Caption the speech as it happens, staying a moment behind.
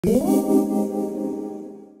Hey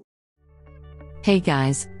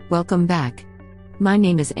guys, welcome back. My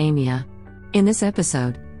name is Amia. In this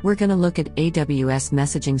episode, we're gonna look at AWS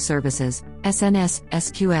Messaging Services, SNS,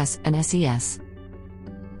 SQS, and SES.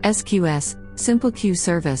 SQS, Simple Queue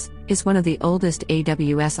Service, is one of the oldest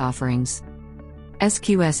AWS offerings.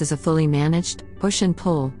 SQS is a fully managed, push and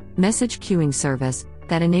pull, message queuing service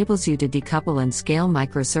that enables you to decouple and scale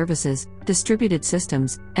microservices, distributed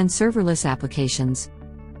systems, and serverless applications.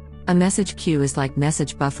 A message queue is like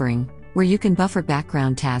message buffering, where you can buffer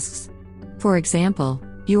background tasks. For example,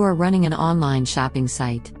 you are running an online shopping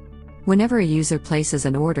site. Whenever a user places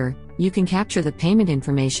an order, you can capture the payment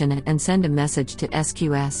information and send a message to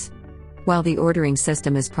SQS. While the ordering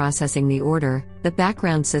system is processing the order, the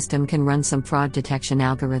background system can run some fraud detection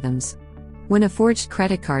algorithms. When a forged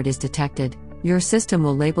credit card is detected, your system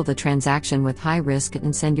will label the transaction with high risk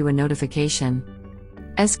and send you a notification.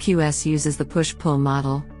 SQS uses the push-pull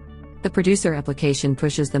model. The producer application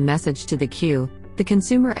pushes the message to the queue, the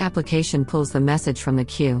consumer application pulls the message from the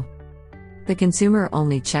queue. The consumer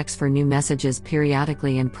only checks for new messages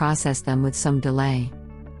periodically and processes them with some delay.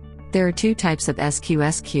 There are two types of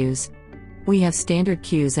SQS queues. We have standard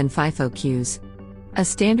queues and FIFO queues. A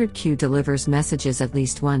standard queue delivers messages at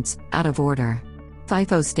least once, out of order.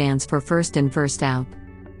 FIFO stands for first in, first out.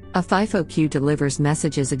 A FIFO queue delivers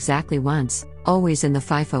messages exactly once, always in the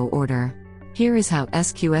FIFO order. Here is how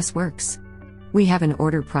SQS works. We have an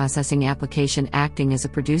order processing application acting as a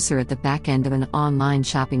producer at the back end of an online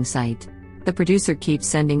shopping site. The producer keeps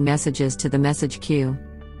sending messages to the message queue.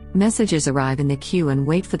 Messages arrive in the queue and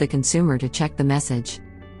wait for the consumer to check the message.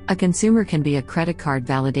 A consumer can be a credit card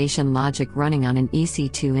validation logic running on an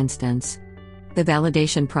EC2 instance. The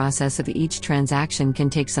validation process of each transaction can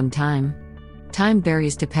take some time. Time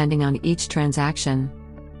varies depending on each transaction.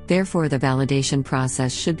 Therefore, the validation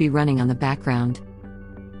process should be running on the background.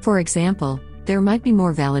 For example, there might be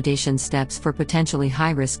more validation steps for potentially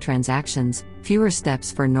high-risk transactions, fewer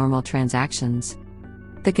steps for normal transactions.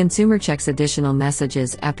 The consumer checks additional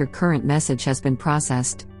messages after current message has been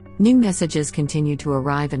processed. New messages continue to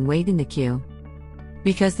arrive and wait in the queue.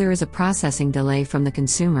 Because there is a processing delay from the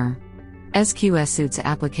consumer, SQS suits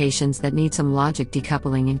applications that need some logic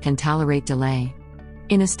decoupling and can tolerate delay.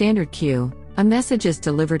 In a standard queue, a message is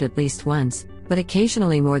delivered at least once, but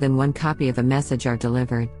occasionally more than one copy of a message are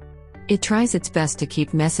delivered. It tries its best to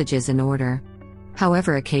keep messages in order.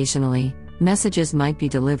 However, occasionally, messages might be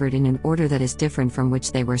delivered in an order that is different from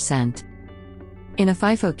which they were sent. In a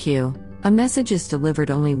FIFO queue, a message is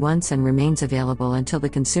delivered only once and remains available until the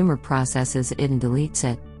consumer processes it and deletes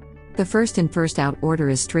it. The first in, first out order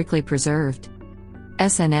is strictly preserved.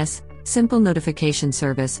 SNS, Simple Notification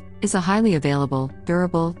Service, is a highly available,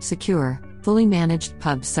 durable, secure, fully managed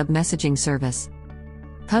pub/sub messaging service.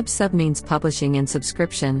 Pub/sub means publishing and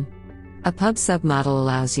subscription. A pub/sub model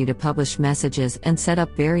allows you to publish messages and set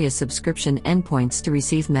up various subscription endpoints to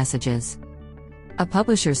receive messages. A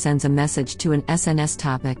publisher sends a message to an SNS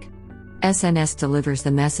topic. SNS delivers the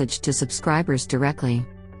message to subscribers directly.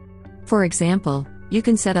 For example, you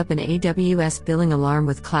can set up an AWS billing alarm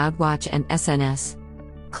with CloudWatch and SNS.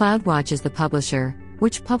 CloudWatch is the publisher,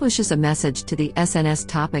 which publishes a message to the SNS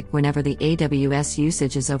topic whenever the AWS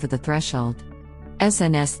usage is over the threshold.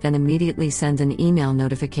 SNS then immediately sends an email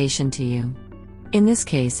notification to you. In this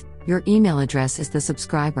case, your email address is the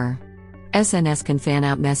subscriber. SNS can fan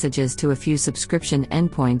out messages to a few subscription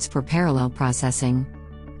endpoints for parallel processing.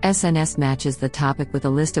 SNS matches the topic with a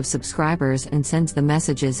list of subscribers and sends the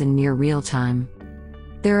messages in near real time.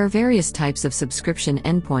 There are various types of subscription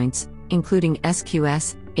endpoints, including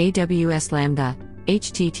SQS, AWS Lambda,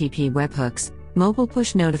 HTTP webhooks, mobile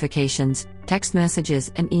push notifications, text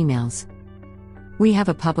messages, and emails. We have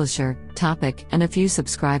a publisher, topic, and a few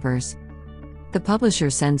subscribers. The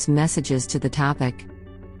publisher sends messages to the topic.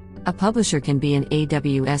 A publisher can be an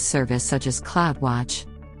AWS service such as CloudWatch.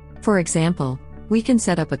 For example, we can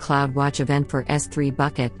set up a CloudWatch event for S3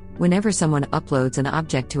 bucket. Whenever someone uploads an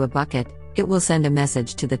object to a bucket, it will send a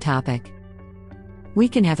message to the topic. We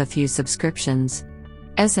can have a few subscriptions.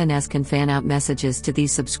 SNS can fan out messages to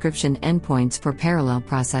these subscription endpoints for parallel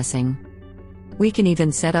processing. We can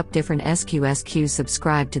even set up different SQS queues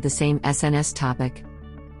subscribed to the same SNS topic.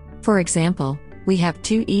 For example, we have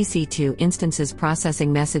two EC2 instances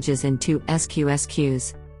processing messages in two SQS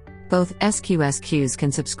queues. Both SQS queues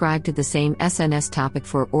can subscribe to the same SNS topic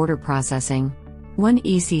for order processing. One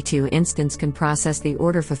EC2 instance can process the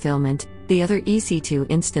order fulfillment, the other EC2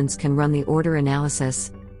 instance can run the order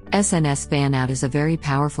analysis. SNS fan-out is a very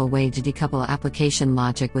powerful way to decouple application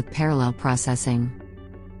logic with parallel processing.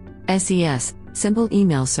 SES, Simple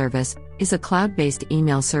Email Service, is a cloud-based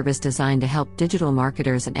email service designed to help digital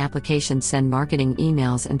marketers and applications send marketing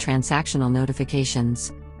emails and transactional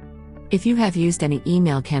notifications. If you have used any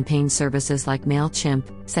email campaign services like MailChimp,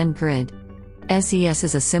 SendGrid, SES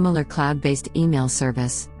is a similar cloud-based email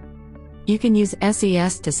service. You can use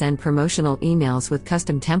SES to send promotional emails with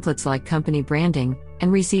custom templates like company branding,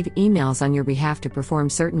 and receive emails on your behalf to perform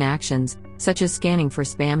certain actions, such as scanning for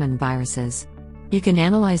spam and viruses. You can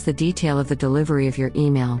analyze the detail of the delivery of your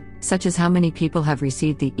email, such as how many people have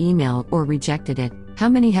received the email or rejected it, how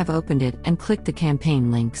many have opened it and clicked the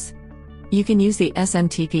campaign links. You can use the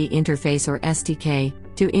SMTP interface or SDK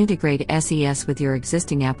to integrate SES with your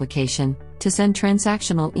existing application to send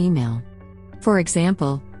transactional email. For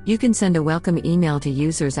example, you can send a welcome email to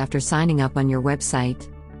users after signing up on your website.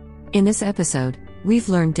 In this episode, we've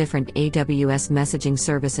learned different AWS Messaging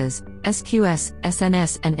Services, SQS,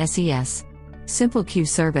 SNS and SES. Simple Queue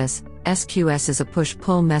Service, SQS is a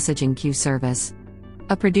push-pull messaging queue service.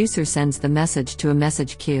 A producer sends the message to a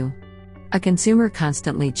message queue. A consumer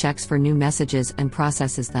constantly checks for new messages and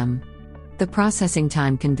processes them. The processing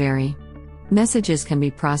time can vary. Messages can be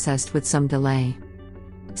processed with some delay.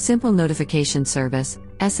 Simple Notification Service,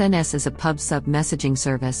 SNS is a pub/sub messaging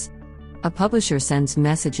service. A publisher sends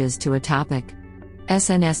messages to a topic.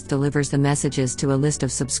 SNS delivers the messages to a list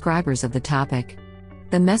of subscribers of the topic.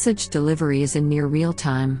 The message delivery is in near real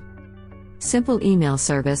time. Simple Email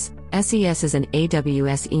Service, SES is an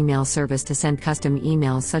AWS email service to send custom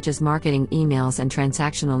emails such as marketing emails and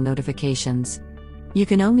transactional notifications. You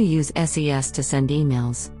can only use SES to send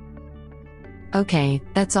emails. Okay,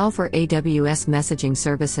 that's all for AWS Messaging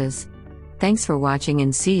Services. Thanks for watching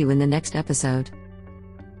and see you in the next episode.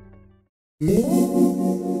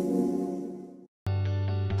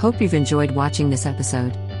 Hope you've enjoyed watching this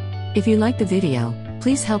episode. If you liked the video,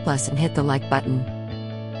 please help us and hit the like button.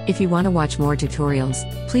 If you want to watch more tutorials,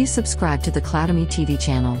 please subscribe to the Cloudemy TV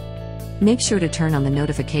channel. Make sure to turn on the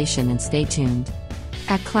notification and stay tuned.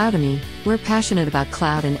 At Cloudemy, we're passionate about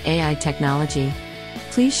cloud and AI technology.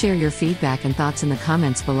 Please share your feedback and thoughts in the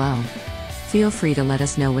comments below. Feel free to let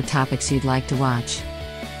us know what topics you'd like to watch.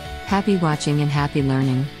 Happy watching and happy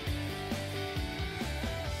learning.